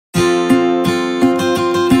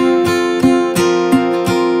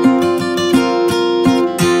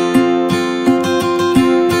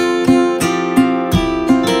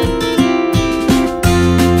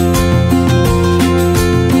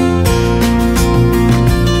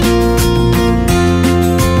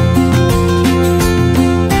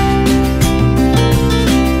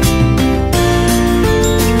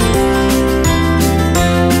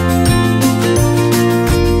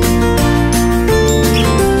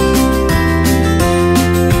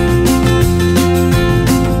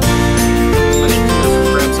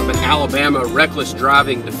reckless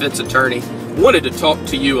driving defense attorney. Wanted to talk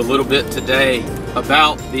to you a little bit today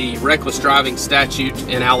about the reckless driving statute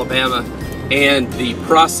in Alabama and the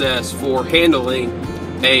process for handling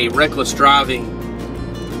a reckless driving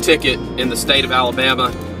ticket in the state of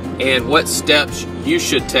Alabama and what steps you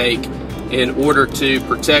should take in order to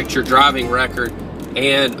protect your driving record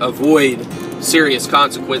and avoid serious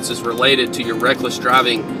consequences related to your reckless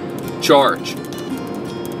driving charge.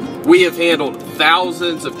 We have handled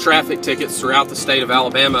thousands of traffic tickets throughout the state of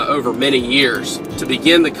Alabama over many years. To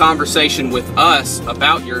begin the conversation with us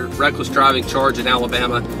about your reckless driving charge in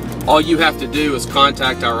Alabama, all you have to do is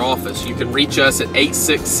contact our office. You can reach us at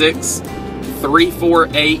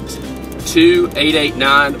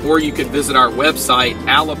 866-348-2889, or you can visit our website,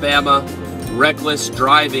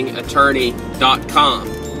 alabamarecklessdrivingattorney.com.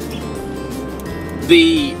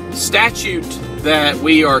 The statute that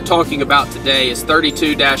we are talking about today is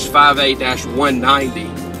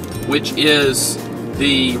 32-5A-190, which is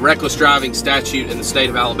the reckless driving statute in the state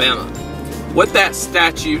of Alabama. What that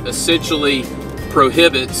statute essentially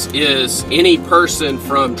prohibits is any person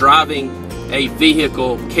from driving a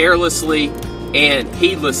vehicle carelessly and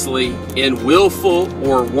heedlessly in willful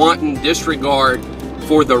or wanton disregard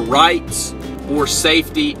for the rights or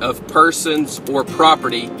safety of persons or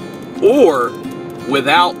property, or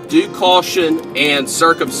without due caution and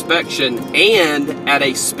circumspection and at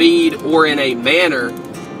a speed or in a manner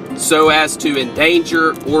so as to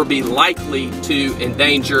endanger or be likely to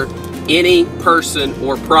endanger any person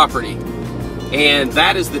or property. And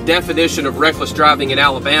that is the definition of reckless driving in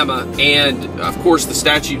Alabama. And of course the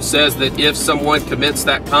statute says that if someone commits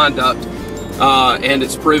that conduct and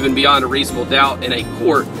it's proven beyond a reasonable doubt in a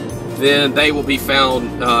court, then they will be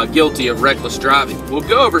found guilty of reckless driving. We'll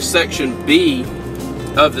go over section B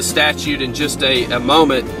of the statute in just a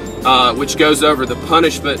moment, which goes over the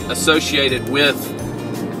punishment associated with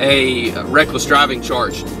a reckless driving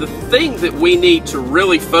charge. The thing that we need to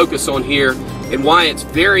really focus on here, and why it's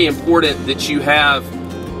very important that you have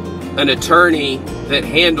an attorney that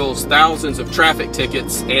handles thousands of traffic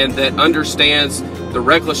tickets and that understands the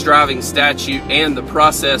reckless driving statute and the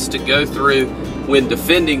process to go through when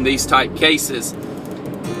defending these type cases,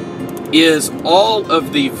 is all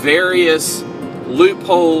of the various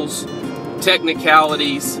loopholes,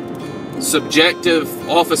 technicalities, subjective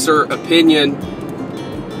officer opinion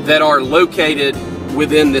that are located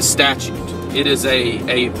within this statute. It is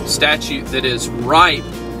a statute that is ripe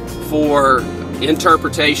for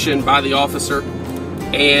interpretation by the officer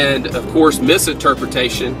and, of course,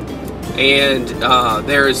 misinterpretation. And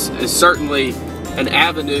there is certainly an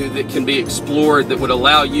avenue that can be explored that would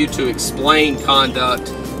allow you to explain conduct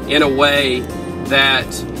in a way that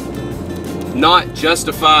not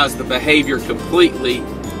justifies the behavior completely,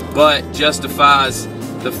 but justifies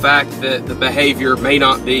the fact that the behavior may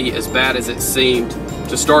not be as bad as it seemed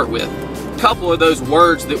to start with. A couple of those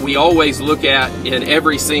words that we always look at in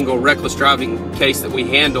every single reckless driving case that we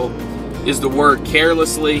handle is the word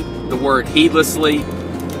carelessly, the word heedlessly,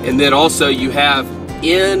 and then also you have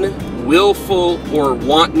in willful or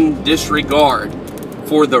wanton disregard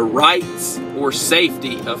for the rights or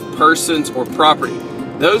safety of persons or property.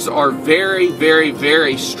 Those are very, very,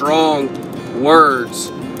 very strong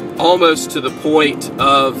words, almost to the point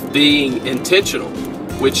of being intentional,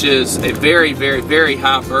 which is a very, very, very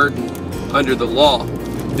high burden under the law.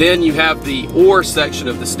 Then you have the or section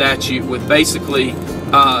of the statute, which basically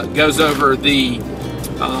goes over the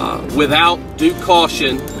without due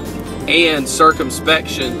caution and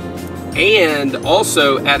circumspection, and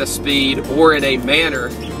also at a speed or in a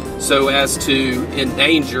manner so as to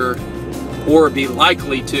endanger or be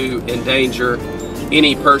likely to endanger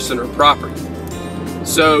any person or property.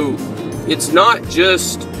 So it's not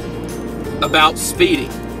just about speeding.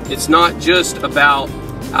 It's not just about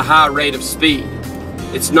a high rate of speed.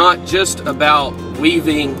 It's not just about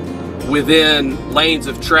weaving within lanes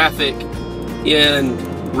of traffic in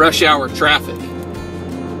rush hour traffic.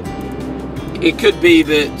 It could be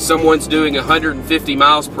that someone's doing 150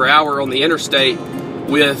 miles per hour on the interstate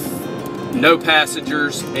with no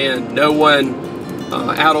passengers and no one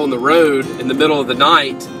out on the road in the middle of the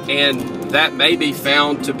night, and that may be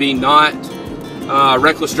found to be not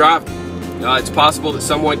reckless driving. It's possible that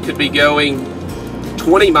someone could be going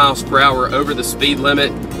 20 miles per hour over the speed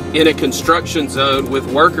limit in a construction zone with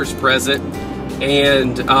workers present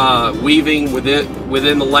and weaving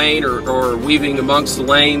within the lane or weaving amongst the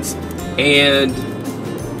lanes, and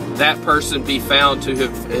that person be found to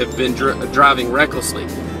have been driving recklessly.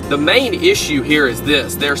 The main issue here is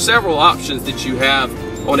this: there are several options that you have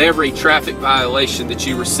on every traffic violation that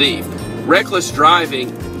you receive. Reckless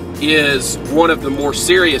driving is one of the more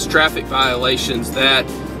serious traffic violations that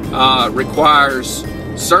requires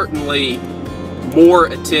certainly more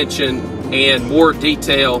attention and more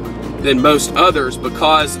detail than most others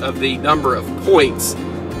because of the number of points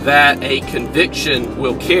that a conviction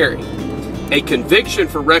will carry. A conviction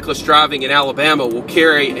for reckless driving in Alabama will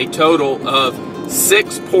carry a total of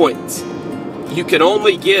 6 points. You can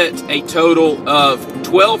only get a total of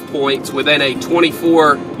 12 points within a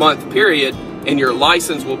 24-month period, and your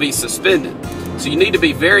license will be suspended. So you need to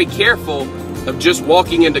be very careful of just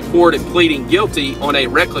walking into court and pleading guilty on a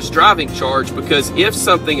reckless driving charge, because if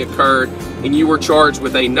something occurred and you were charged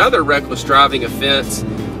with another reckless driving offense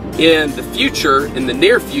in the future, in the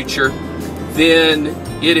near future, then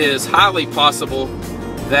it is highly possible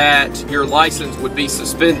that your license would be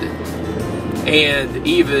suspended. And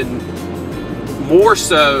even more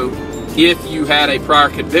so if you had a prior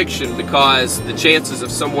conviction, because the chances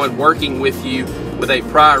of someone working with you with a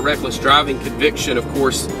prior reckless driving conviction, of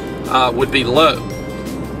course, would be low.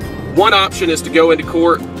 One option is to go into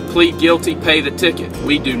court, plead guilty, pay the ticket.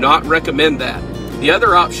 We do not recommend that. The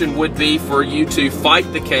other option would be for you to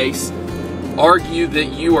fight the case, argue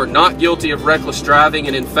that you are not guilty of reckless driving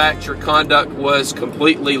and in fact your conduct was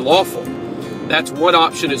completely lawful. That's one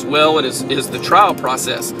option as well, and is the trial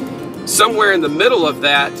process. Somewhere in the middle of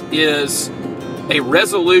that is a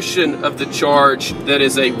resolution of the charge that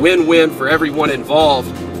is a win-win for everyone involved,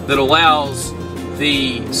 that allows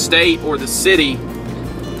the state or the city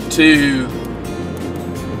to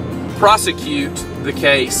prosecute the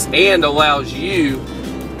case and allows you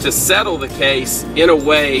to settle the case in a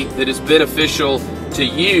way that is beneficial to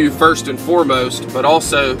you first and foremost, but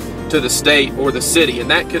also to the state or the city. And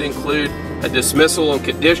that could include a dismissal on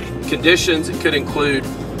conditions. It could include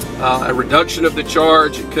a reduction of the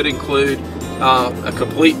charge. It could include a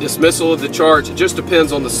complete dismissal of the charge. It just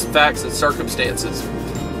depends on the facts and circumstances.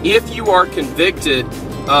 If you are convicted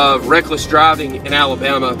of reckless driving in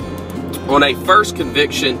Alabama on a first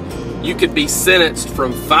conviction, you could be sentenced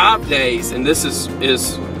from 5 days, and this is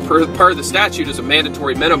per the statute is a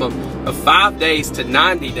mandatory minimum of 5 days to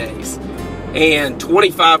 90 days, and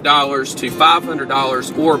 $25 to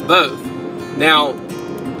 $500 or both. Now,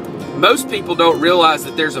 most people don't realize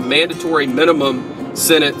that there's a mandatory minimum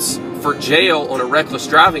sentence for jail on a reckless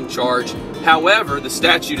driving charge. However, the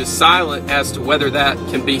statute is silent as to whether that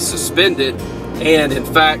can be suspended, and in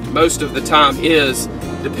fact, most of the time is,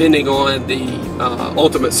 depending on the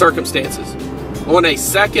ultimate circumstances. On a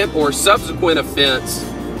second or subsequent offense,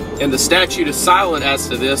 and the statute is silent as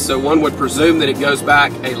to this, so one would presume that it goes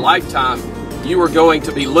back a lifetime, you are going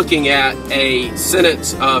to be looking at a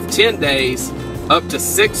sentence of 10 days up to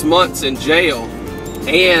 6 months in jail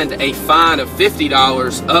and a fine of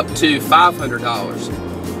 $50 up to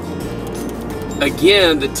 $500.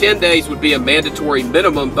 Again, the 10 days would be a mandatory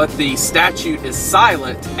minimum, but the statute is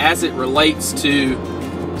silent as it relates to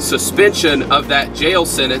suspension of that jail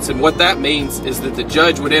sentence. And what that means is that the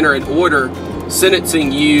judge would enter an order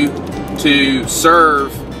sentencing you to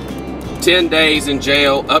serve 10 days in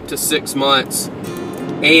jail up to 6 months,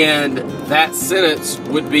 and that sentence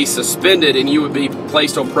would be suspended and you would be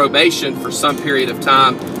placed on probation for some period of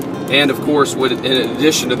time, and of course would, in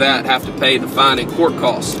addition to that, have to pay the fine and court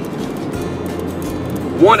costs.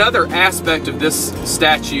 One other aspect of this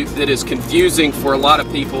statute that is confusing for a lot of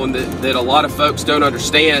people and that a lot of folks don't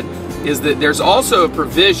understand is that there's also a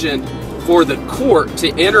provision for the court to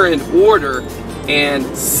enter an order and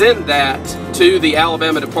send that to the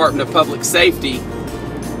Alabama Department of Public Safety,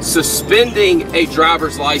 suspending a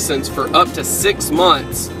driver's license for up to 6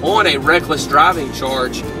 months on a reckless driving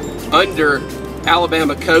charge under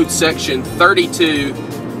Alabama Code Section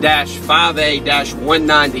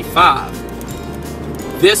 32-5A-195.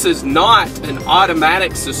 This is not an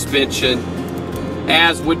automatic suspension,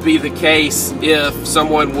 as would be the case if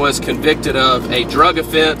someone was convicted of a drug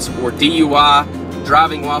offense or DUI,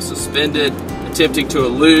 driving while suspended, attempting to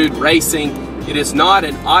elude, racing. It is not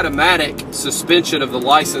an automatic suspension of the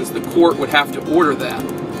license. The court would have to order that,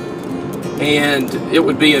 and it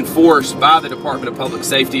would be enforced by the Department of Public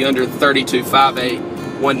Safety under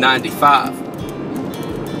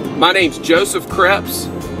 32-5A-195. My name's Joseph Kreps.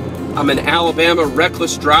 I'm an Alabama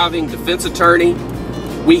reckless driving defense attorney.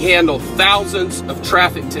 We handle thousands of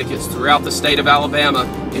traffic tickets throughout the state of Alabama,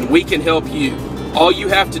 and we can help you. All you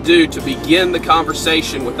have to do to begin the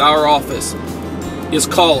conversation with our office is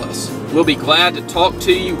call us. We'll be glad to talk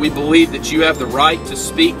to you. We believe that you have the right to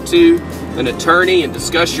speak to an attorney and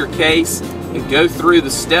discuss your case and go through the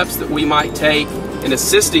steps that we might take in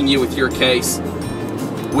assisting you with your case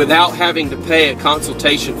without having to pay a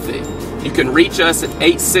consultation fee. You can reach us at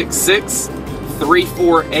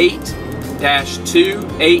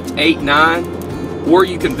 866-348-2889. or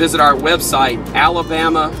you can visit our website,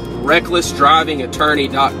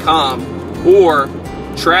 alabamarecklessdrivingattorney.com or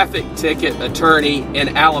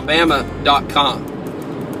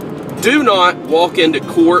trafficticketattorneyinalabama.com. Do not walk into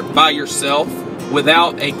court by yourself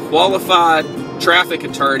without a qualified traffic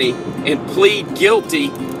attorney and plead guilty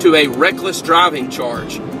to a reckless driving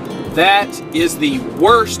charge. That is the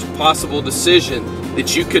worst possible decision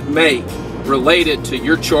that you could make related to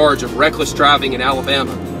your charge of reckless driving in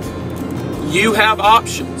Alabama. You have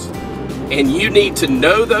options, and you need to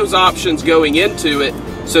know those options going into it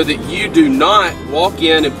so that you do not walk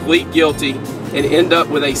in and plead guilty and end up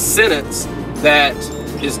with a sentence that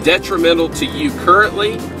is detrimental to you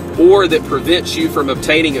currently, or that prevents you from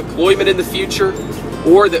obtaining employment in the future,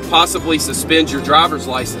 or that possibly suspends your driver's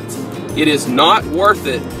license. It is not worth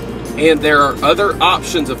it, and there are other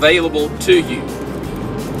options available to you.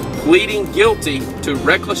 Pleading guilty to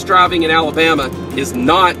reckless driving in Alabama is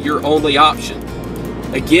not your only option.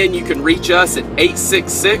 Again, you can reach us at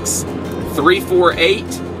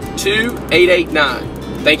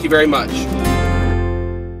 866-348-2889. Thank you very much.